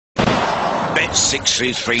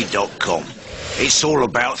Bet633.com. It's all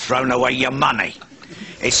about throwing away your money.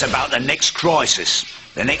 It's about the next crisis,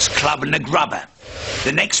 the next club in the grubber,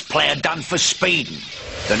 the next player done for speeding,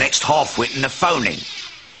 the next half-wit in the phoning.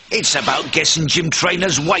 It's about guessing Jim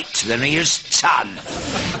Trainor's weight to the nearest ton,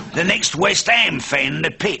 the next West Ham fan in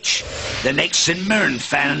the pitch, the next St Mirren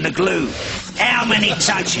fan in the glue. How many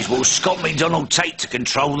touches will Scott McDonald take to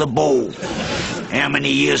control the ball? How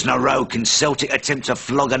many years in a row can Celtic attempt to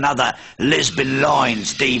flog another Lisbon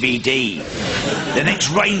Lions DVD? The next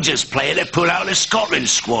Rangers player to pull out the Scotland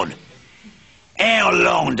squad. How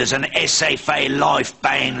long does an SFA life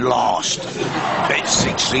ban last?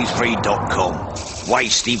 Bet633.com.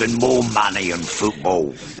 Waste even more money on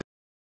football.